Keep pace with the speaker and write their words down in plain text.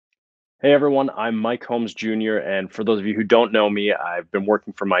Hey everyone, I'm Mike Holmes Jr. And for those of you who don't know me, I've been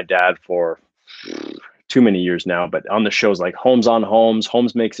working for my dad for too many years now, but on the shows like Holmes on Holmes,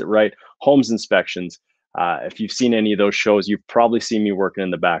 Holmes Makes It Right, Holmes Inspections. If you've seen any of those shows, you've probably seen me working in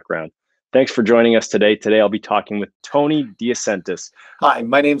the background. Thanks for joining us today. Today I'll be talking with Tony DeAscentis. Hi,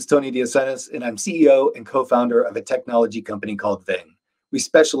 my name's Tony DeAscentis, and I'm CEO and co-founder of a technology company called Ving. We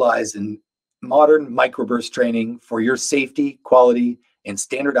specialize in modern microburst training for your safety, quality, and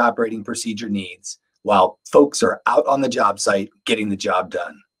standard operating procedure needs while folks are out on the job site getting the job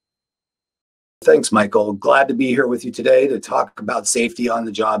done. Thanks, Michael. Glad to be here with you today to talk about safety on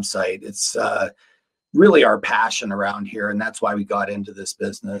the job site. It's really our passion around here, and that's why we got into this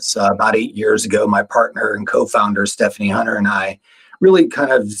business. About 8 years ago, my partner and co-founder, Stephanie Hunter, and I really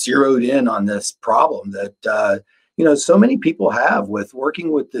kind of zeroed in on this problem that so many people have with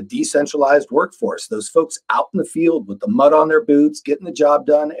working with the decentralized workforce, those folks out in the field with the mud on their boots, getting the job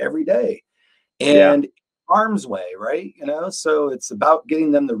done every day. Yeah, And harm's way, right? So it's about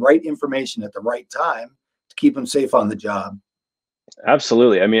getting them the right information at the right time to keep them safe on the job.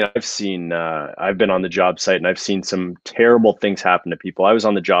 absolutely. I mean, I've been on the job site and I've seen some terrible things happen to people. I was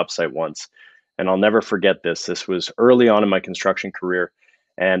on the job site once and I'll never forget this. This was early on in my construction career,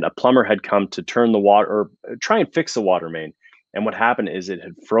 and a plumber had come to turn the water or try and fix the water main. And what happened is it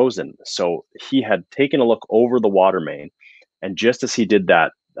had frozen. So he had taken a look over the water main, and just as he did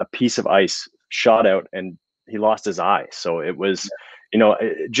that, a piece of ice shot out and he lost his eye. So it was,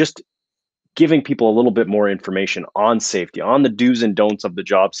 just giving people a little bit more information on safety, on the do's and don'ts of the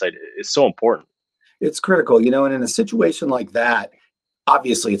job site is so important. It's critical, and in a situation like that,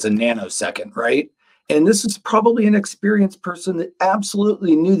 obviously it's a nanosecond, right? And this is probably an experienced person that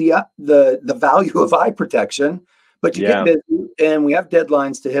absolutely knew the value of eye protection, but you Yeah. get busy and we have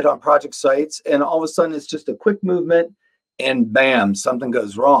deadlines to hit on project sites, and all of a sudden it's just a quick movement and bam, something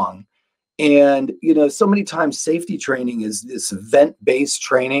goes wrong. And so many times safety training is this event-based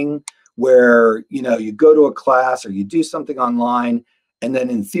training where you go to a class or you do something online, and then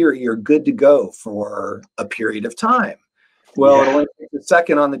in theory you're good to go for a period of time. Well, it Yeah. only takes a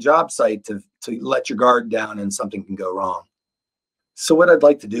second on the job site to let your guard down and something can go wrong. So what I'd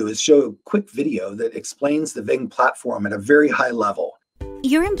like to do is show a quick video that explains the Ving platform at a very high level.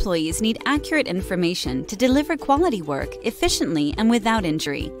 Your employees need accurate information to deliver quality work efficiently and without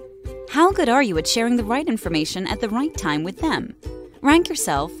injury. How good are you at sharing the right information at the right time with them? Rank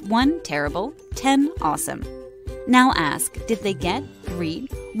yourself 1 terrible, 10 awesome. Now ask, did they get, read,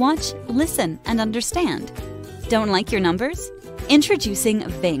 watch, listen, and understand? Don't like your numbers? Introducing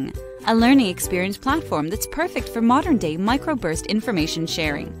Ving, a learning experience platform that's perfect for modern-day microburst information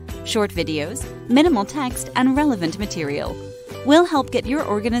sharing, short videos, minimal text, and relevant material. We'll help get your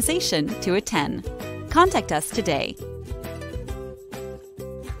organization to a 10. Contact us today.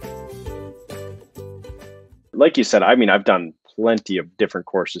 Like you said, I mean, I've done plenty of different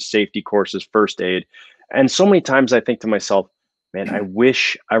courses, safety courses, first aid. And so many times I think to myself, man, I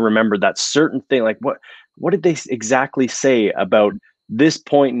wish I remembered that certain thing. Like what did they exactly say about this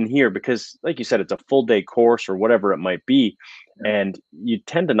point in here? Because like you said, it's a full day course or whatever it might be. And you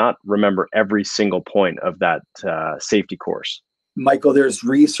tend to not remember every single point of that safety course. Michael, there's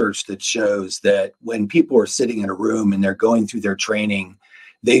research that shows that when people are sitting in a room and they're going through their training,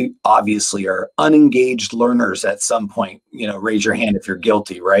 they obviously are unengaged learners at some point. Raise your hand if you're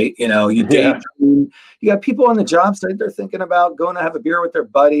guilty, right? You Yeah. daydream. You got people on the job site, they're thinking about going to have a beer with their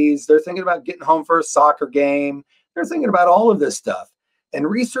buddies. They're thinking about getting home for a soccer game. They're thinking about all of this stuff. And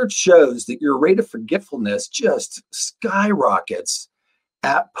research shows that your rate of forgetfulness just skyrockets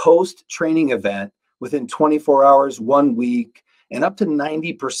at post-training event within 24 hours, 1 week, and up to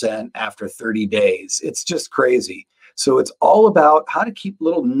 90% after 30 days. It's just crazy. So it's all about how to keep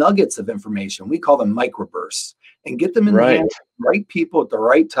little nuggets of information. We call them microbursts, and get them in the hands of the right people at the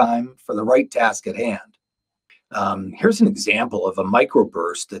right time for the right task at hand. Here's an example of a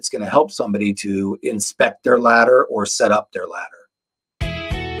microburst that's going to help somebody to inspect their ladder or set up their ladder.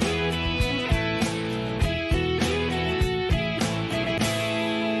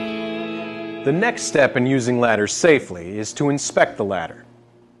 The next step in using ladders safely is to inspect the ladder.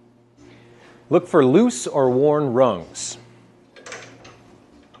 Look for loose or worn rungs.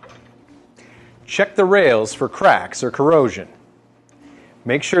 Check the rails for cracks or corrosion.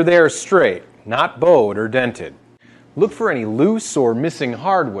 Make sure they are straight, not bowed or dented. Look for any loose or missing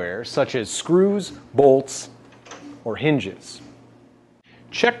hardware such as screws, bolts, or hinges.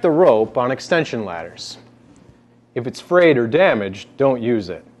 Check the rope on extension ladders. If it's frayed or damaged, don't use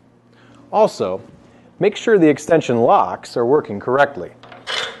it. Also, make sure the extension locks are working correctly.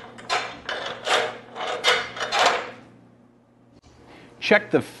 check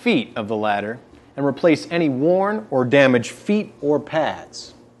the feet of the ladder and replace any worn or damaged feet or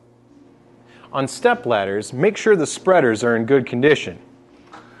pads. On step ladders, make sure the spreaders are in good condition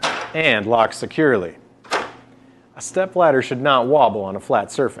and locked securely. A step ladder should not wobble on a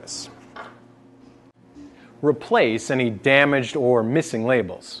flat surface. Replace any damaged or missing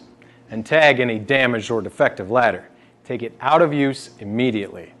labels and tag any damaged or defective ladder. Take it out of use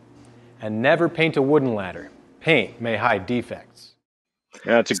immediately. And never paint a wooden ladder. Paint may hide defects.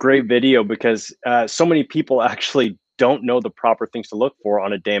 Yeah, it's a great video because so many people actually don't know the proper things to look for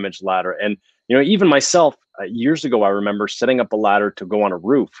on a damaged ladder. And even myself, years ago, I remember setting up a ladder to go on a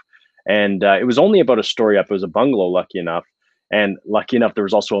roof. And it was only about a story up. It was a bungalow, lucky enough. And lucky enough, there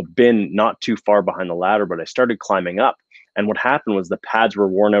was also a bin not too far behind the ladder, but I started climbing up. And what happened was the pads were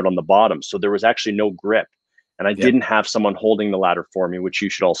worn out on the bottom. So there was actually no grip. And I didn't have someone holding the ladder for me, which you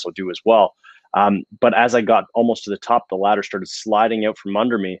should also do as well. But as I got almost to the top, the ladder started sliding out from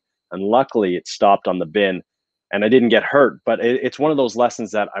under me. And luckily, it stopped on the bin. And I didn't get hurt. But it's one of those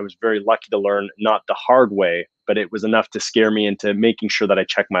lessons that I was very lucky to learn, not the hard way, but it was enough to scare me into making sure that I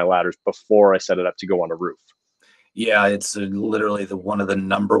check my ladders before I set it up to go on a roof. Yeah, it's literally one of the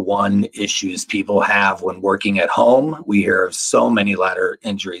number one issues people have when working at home. We hear of so many ladder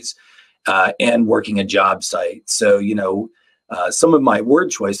injuries and working a job site. So, some of my word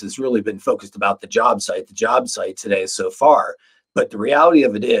choice has really been focused about the job site today so far. But the reality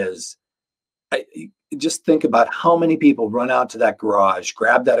of it is, just think about how many people run out to that garage,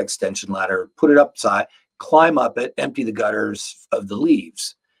 grab that extension ladder, put it upside, climb up it, empty the gutters of the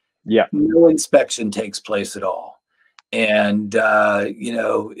leaves. Yeah. No inspection takes place at all. And,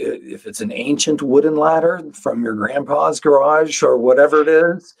 if it's an ancient wooden ladder from your grandpa's garage or whatever it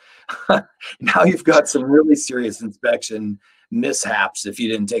is, now you've got some really serious inspection mishaps if you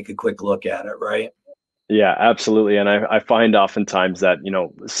didn't take a quick look at it, right? Yeah, absolutely. And I find oftentimes that,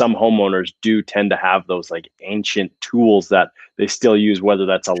 some homeowners do tend to have those like ancient tools that they still use, whether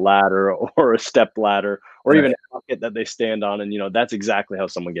that's a ladder or a step ladder or even a bucket that they stand on. And, that's exactly how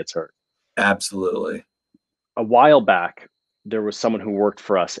someone gets hurt. Absolutely. A while back, there was someone who worked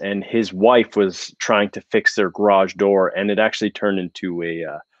for us and his wife was trying to fix their garage door, and it actually turned into a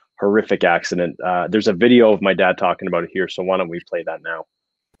horrific accident. There's a video of my dad talking about it here. So why don't we play that now?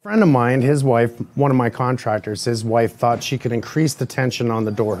 A friend of mine, his wife, one of my contractors, his wife thought she could increase the tension on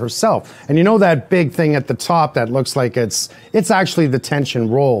the door herself. And that big thing at the top that looks like it's actually the tension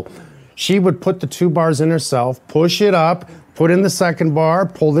roll. She would put the 2 bars in herself, push it up, put in the second bar,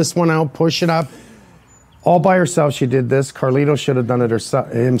 pull this one out, push it up. All by herself, she did this. Carlito should have done it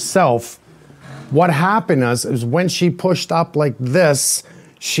himself. What happened is when she pushed up like this,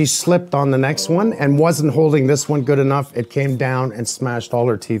 she slipped on the next one and wasn't holding this one good enough. It came down and smashed all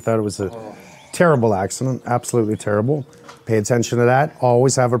her teeth out. It was a terrible accident, absolutely terrible. Pay attention to that.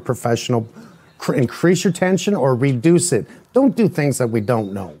 Always have a professional increase your tension or reduce it. Don't do things that we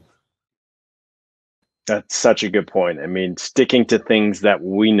don't know. That's such a good point. I mean, sticking to things that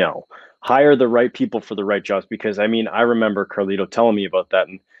we know. Hire the right people for the right jobs, because I remember Carlito telling me about that,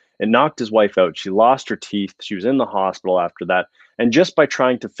 and it knocked his wife out. She lost her teeth. She was in the hospital after that. And just by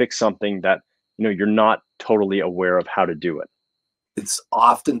trying to fix something that, you're not totally aware of how to do it. It's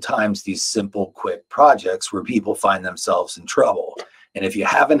oftentimes these simple, quick projects where people find themselves in trouble. And if you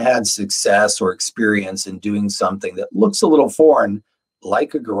haven't had success or experience in doing something that looks a little foreign,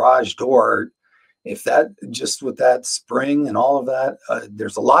 like a garage door, if that just with that spring and all of that,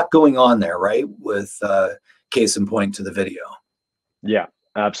 there's a lot going on there, right? With case in point to the video. Yeah,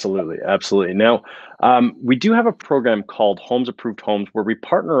 absolutely. Absolutely. Now, we do have a program called Holmes Approved Homes where we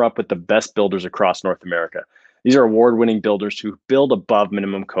partner up with the best builders across North America. These are award-winning builders who build above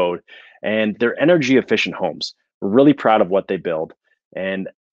minimum code, and they're energy efficient homes. We're really proud of what they build. And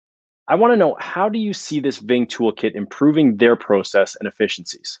I want to know, how do you see this Ving toolkit improving their process and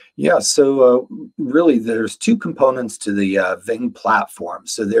efficiencies? Yeah, so really there's 2 components to the Ving platform.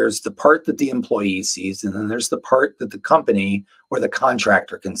 So there's the part that the employee sees, and then there's the part that the company or the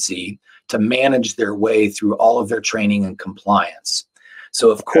contractor can see to manage their way through all of their training and compliance. So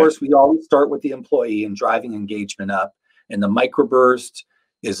of course, we always start with the employee and driving engagement up. And the Microburst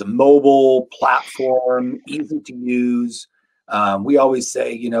is a mobile platform, easy to use. We always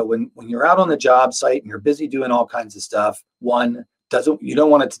say, when you're out on the job site and you're busy doing all kinds of stuff, you don't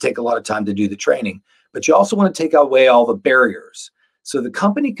want it to take a lot of time to do the training, but you also want to take away all the barriers. So the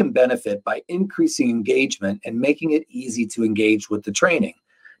company can benefit by increasing engagement and making it easy to engage with the training.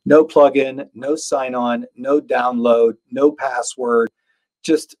 No plugin, no sign-on, no download, no password.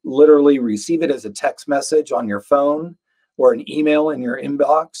 Just literally receive it as a text message on your phone or an email in your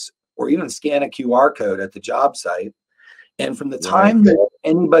inbox, or even scan a QR code at the job site. And from the time that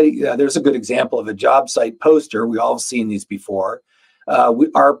anybody, there's a good example of a job site poster. We all have seen these before.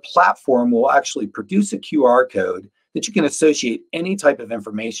 Our platform will actually produce a QR code that you can associate any type of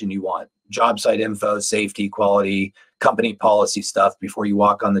information you want. Job site info, safety, quality, company policy stuff before you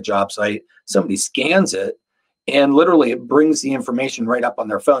walk on the job site. Somebody scans it and literally it brings the information right up on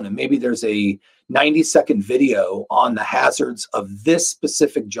their phone. And maybe there's a 90-second video on the hazards of this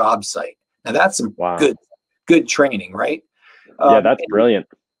specific job site. Now that's some good training, right? Yeah, that's brilliant.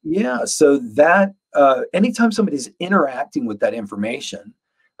 Yeah, so that anytime somebody's interacting with that information,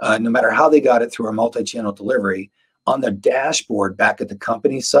 no matter how they got it through a multi-channel delivery, on the dashboard back at the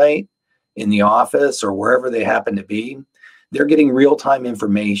company site, in the office, or wherever they happen to be, they're getting real-time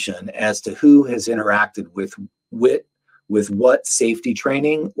information as to who has interacted with what safety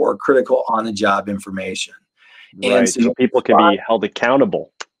training or critical on-the-job information. Right, And so people can be held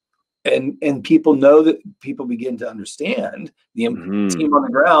accountable. And people know that people begin to understand the team on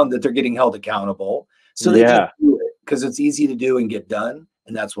the ground that they're getting held accountable. So they just do it because it's easy to do and get done.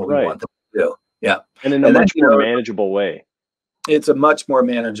 And that's what we want them to do. Yeah. And in a much more manageable way. It's a much more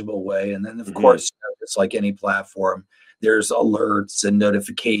manageable way. And then, of course, it's like any platform. There's alerts and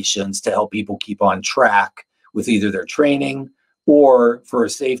notifications to help people keep on track with either their training or for a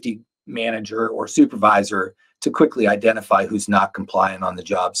safety manager or supervisor to quickly identify who's not compliant on the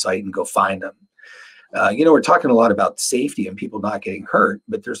job site and go find them. We're talking a lot about safety and people not getting hurt,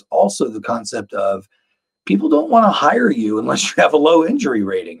 but there's also the concept of people don't want to hire you unless you have a low injury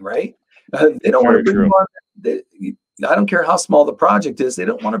rating, right? They don't want to bring you on. I don't care how small the project is. They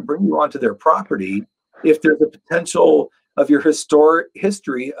don't want to bring you onto their property if there's a potential of your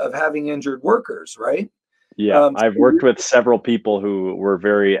history of having injured workers, right? Yeah, I've worked with several people who were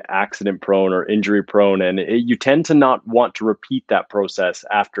very accident prone or injury prone, and you tend to not want to repeat that process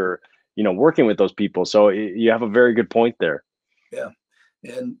after, working with those people. So you have a very good point there. Yeah.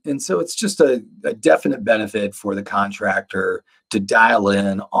 And so it's just a definite benefit for the contractor to dial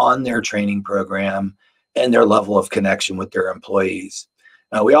in on their training program and their level of connection with their employees.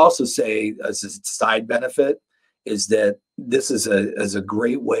 We also say, as a side benefit, is that this is a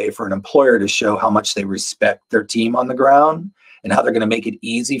great way for an employer to show how much they respect their team on the ground and how they're going to make it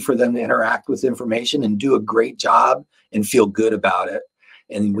easy for them to interact with information and do a great job and feel good about it.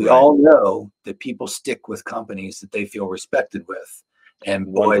 And we all know that people stick with companies that they feel respected with.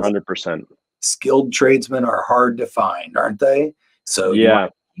 And boys, 100%. Skilled tradesmen are hard to find, aren't they? So you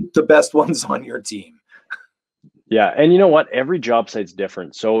want to keep the best ones on your team. Yeah. And you know what? Every job site's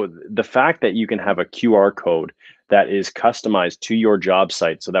different. So the fact that you can have a QR code that is customized to your job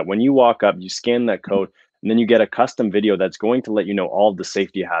site so that when you walk up, you scan that code and then you get a custom video that's going to let you know all of the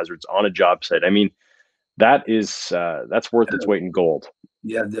safety hazards on a job site. I mean, that's worth its weight in gold.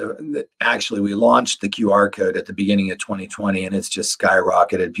 Yeah, actually, we launched the QR code at the beginning of 2020, and it's just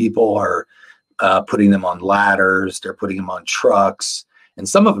skyrocketed. People are putting them on ladders. They're putting them on trucks. And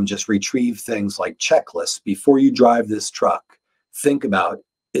some of them just retrieve things like checklists. Before you drive this truck, think about,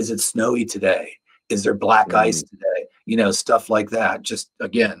 is it snowy today? Is there black ice today? Stuff like that. Just,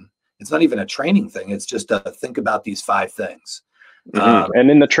 again, it's not even a training thing. It's just think about these 5 things.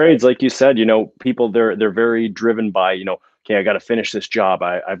 And in the trades, like you said, people, they're very driven by, okay, I got to finish this job.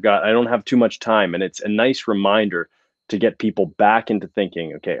 I don't have too much time. And it's a nice reminder to get people back into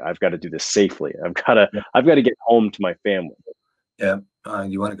thinking, okay, I've got to do this safely. I've got to get home to my family. Yeah.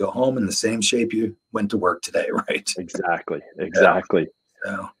 You want to go home in the same shape you went to work today, right? Exactly.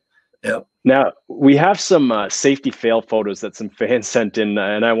 So, yep. Now, we have some safety fail photos that some fans sent in,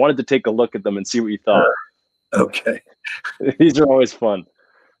 and I wanted to take a look at them and see what you thought. Okay. These are always fun.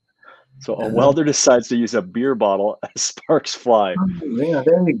 So a welder decides to use a beer bottle as sparks fly. Oh, yeah,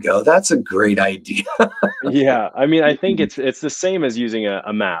 there you go. That's a great idea. Yeah. I mean, I think it's the same as using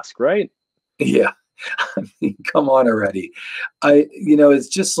a mask, right? Yeah. I mean, come on already. It's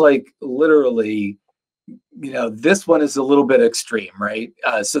just like literally, this one is a little bit extreme, right?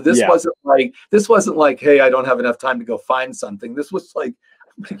 So this wasn't like, hey, I don't have enough time to go find something. This was like,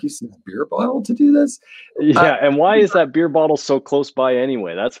 I'm going to use this beer bottle to do this. Yeah. And why is that beer bottle so close by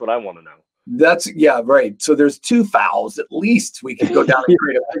anyway? That's what I want to know. Right. So there's 2 fouls. At least we can go down and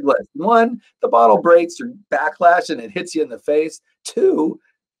create a big list. 1, the bottle breaks or backlash and it hits you in the face. 2,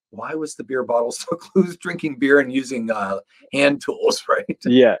 why was the beer bottle so close drinking beer and using hand tools, right?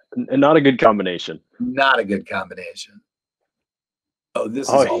 Yeah, and not a good combination. Not a good combination. Oh, this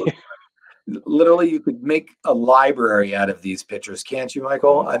is all. Literally, you could make a library out of these pictures, can't you,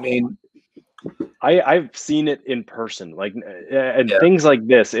 Michael? I mean, I've seen it in person, things like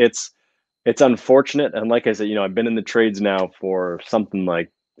this. It's unfortunate, and like I said, I've been in the trades now for something like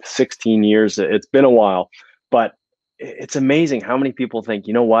 16 years. It's been a while, but it's amazing how many people think,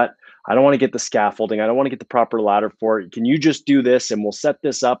 you know what, I don't want to get the scaffolding, I don't want to get the proper ladder for it. Can you just do this and we'll set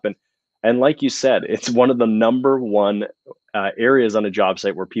this up? And like you said, it's one of the number one areas on a job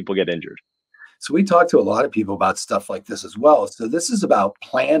site where people get injured. So we talk to a lot of people about stuff like this as well. So this is about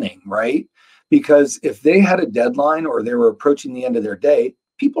planning, right? Because if they had a deadline or they were approaching the end of their day,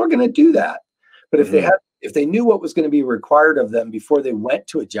 people are going to do that. But if they knew what was going to be required of them before they went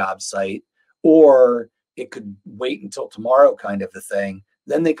to a job site, or it could wait until tomorrow kind of a thing,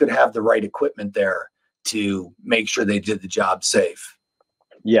 then they could have the right equipment there to make sure they did the job safe.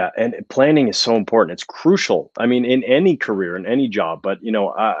 Yeah, and planning is so important. It's crucial. I mean, in any career, in any job, but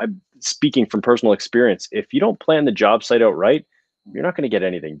I'm speaking from personal experience, if you don't plan the job site out right, you're not going to get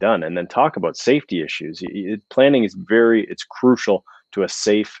anything done. And then talk about safety issues. Planning is it's crucial to a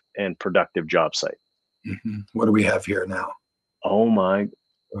safe and productive job site. Mm-hmm. What do we have here now? Oh my.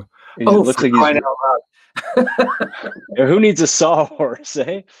 Oh, it looks like crying out loud. Who needs a sawhorse,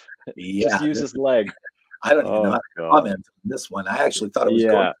 eh? Yeah. Just use his leg. I don't even know how to comment on this one. I actually thought it was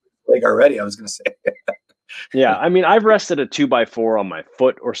going like already. I was going to say. Yeah, I mean, I've rested a 2x4 on my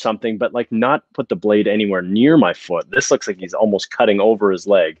foot or something, but like not put the blade anywhere near my foot. This looks like he's almost cutting over his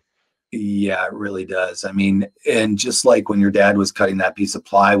leg. Yeah, it really does. I mean, and just like when your dad was cutting that piece of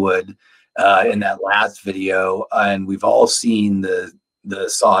plywood in that last video, and we've all seen the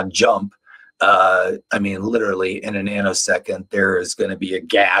saw jump. I mean, literally in a nanosecond, there is going to be a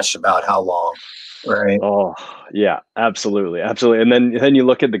gash about how long. Right. Oh, yeah, absolutely. Absolutely. And then you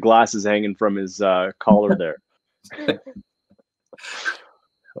look at the glasses hanging from his collar there. There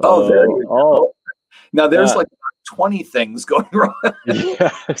you go. Now there's like 20 things going wrong. Yeah.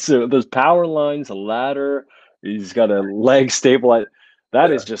 So there's power lines, a ladder. He's got a leg stabilized.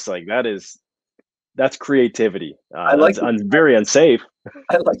 That is just like, that's creativity. That's very unsafe.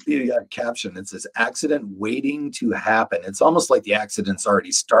 I like the caption. It says "accident waiting to happen." It's almost like the accident's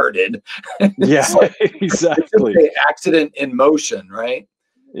already started. Yeah, like, exactly. Accident in motion, right?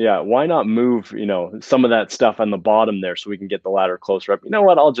 Yeah. Why not move, some of that stuff on the bottom there so we can get the ladder closer up? You know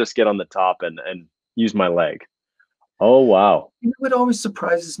what? I'll just get on the top and use my leg. Oh, wow. You know what always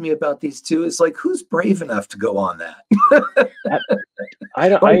surprises me about these two is like, who's brave enough to go on that?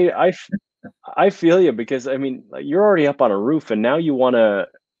 I feel you, because I mean, you're already up on a roof and now you want to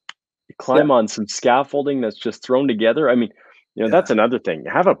climb on some scaffolding that's just thrown together. I mean, that's another thing.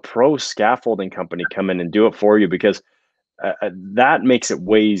 Have a pro scaffolding company come in and do it for you, because that makes it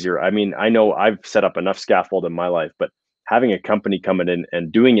way easier. I mean, I know I've set up enough scaffold in my life, but having a company coming in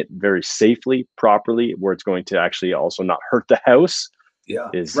and doing it very safely, properly, where it's going to actually also not hurt the house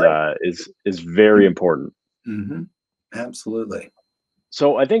is very important. Mm-hmm. Absolutely.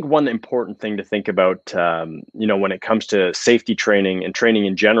 So I think one important thing to think about, when it comes to safety training and training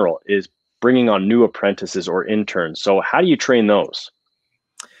in general, is bringing on new apprentices or interns. So how do you train those?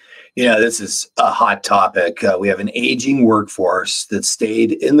 Yeah, this is a hot topic. We have an aging workforce that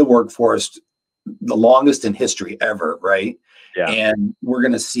stayed in the workforce the longest in history ever, right? Yeah. And we're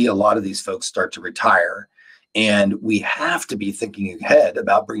going to see a lot of these folks start to retire. And we have to be thinking ahead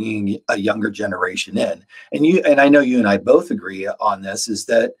about bringing a younger generation in. And I know you and I both agree on this, is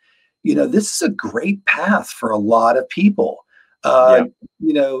that, this is a great path for a lot of people. Not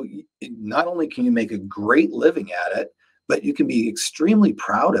only can you make a great living at it, but you can be extremely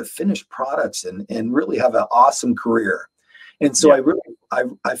proud of finished products and really have an awesome career. And so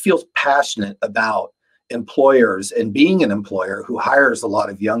I feel passionate about employers and being an employer who hires a lot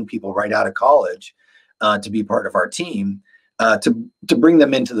of young people right out of college to be part of our team, to bring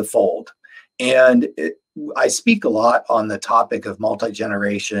them into the fold. And I speak a lot on the topic of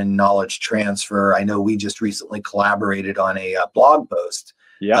multi-generation knowledge transfer. I know we just recently collaborated on a blog post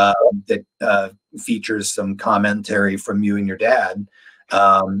that features some commentary from you and your dad.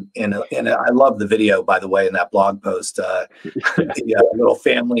 And I love the video, by the way, in that blog post, the little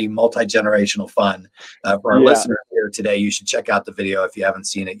family multi-generational fun for our listeners here today. You should check out the video if you haven't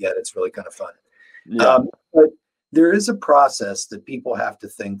seen it yet. It's really kind of fun. Yeah. But there is a process that people have to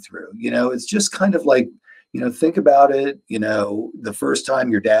think through. It's just kind of like, think about it. The first time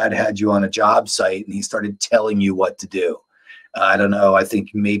your dad had you on a job site and he started telling you what to do. I don't know. I think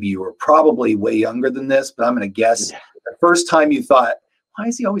maybe you were probably way younger than this, but I'm going to guess the first time you thought, why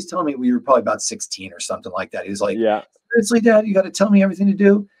is he always telling me? We were probably about 16 or something like that. He was like, seriously, Dad, you got to tell me everything to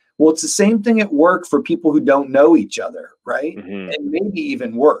do. Well, it's the same thing at work for people who don't know each other, right? Mm-hmm. And maybe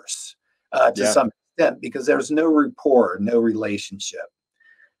even worse to some extent, because there's no rapport, no relationship.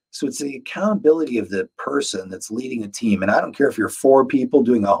 So it's the accountability of the person that's leading a team. And I don't care if you're 4 people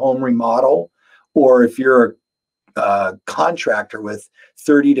doing a home remodel, or if you're a contractor with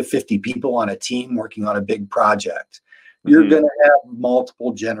 30 to 50 people on a team working on a big project. you're going to have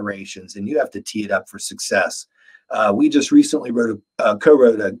multiple generations, and you have to tee it up for success. We just recently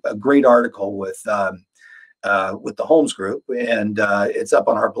co-wrote a great article with the Holmes group, and it's up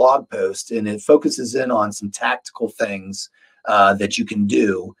on our blog post, and it focuses in on some tactical things that you can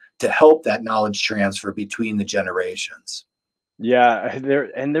do to help that knowledge transfer between the generations. Yeah,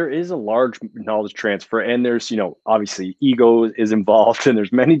 there is a large knowledge transfer, and there's, obviously ego is involved, and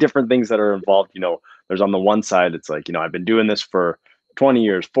there's many different things that are involved. There's on the one side, it's like, I've been doing this for 20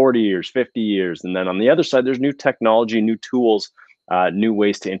 years, 40 years, 50 years. And then on the other side, there's new technology, new tools, new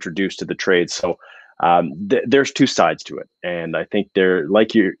ways to introduce to the trade. So there's two sides to it. And I think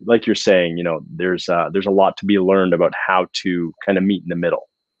like you're saying, there's a lot to be learned about how to kind of meet in the middle.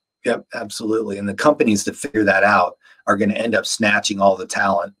 Yep, absolutely. And the companies that figure that out are going to end up snatching all the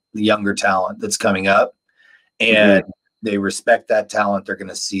talent, the younger talent that's coming up, and they respect that talent. They're going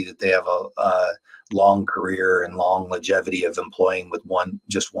to see that they have a long career and long longevity of employing with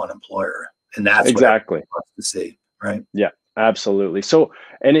just one employer. And that's exactly what I want to see, right? Yeah, absolutely. So,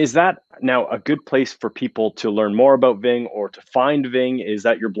 and is that now a good place for people to learn more about Ving or to find Ving? Is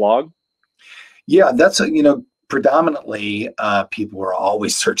that your blog? Yeah, that's predominantly people are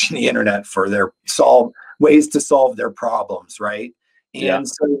always searching the internet for ways to solve their problems, right? And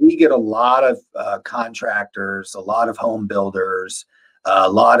so we get a lot of contractors, a lot of home builders, a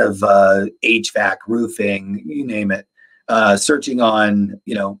lot of HVAC, roofing, you name it, searching on,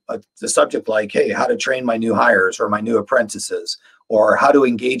 the subject like, hey, how to train my new hires or my new apprentices, or how to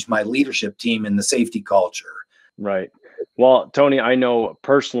engage my leadership team in the safety culture. Right. Well, Tony, I know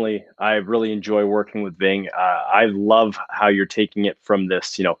personally, I really enjoy working with Ving. I love how you're taking it from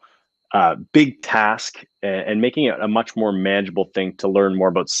this, big task and making it a much more manageable thing to learn more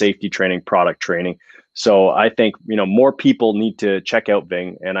about safety training, product training. So I think, more people need to check out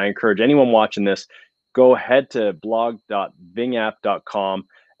Ving, and I encourage anyone watching this, go ahead to blog.vingapp.com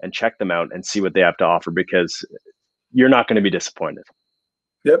and check them out and see what they have to offer, because you're not going to be disappointed.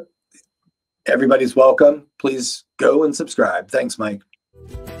 Yep. Everybody's welcome. Please go and subscribe. Thanks, Mike.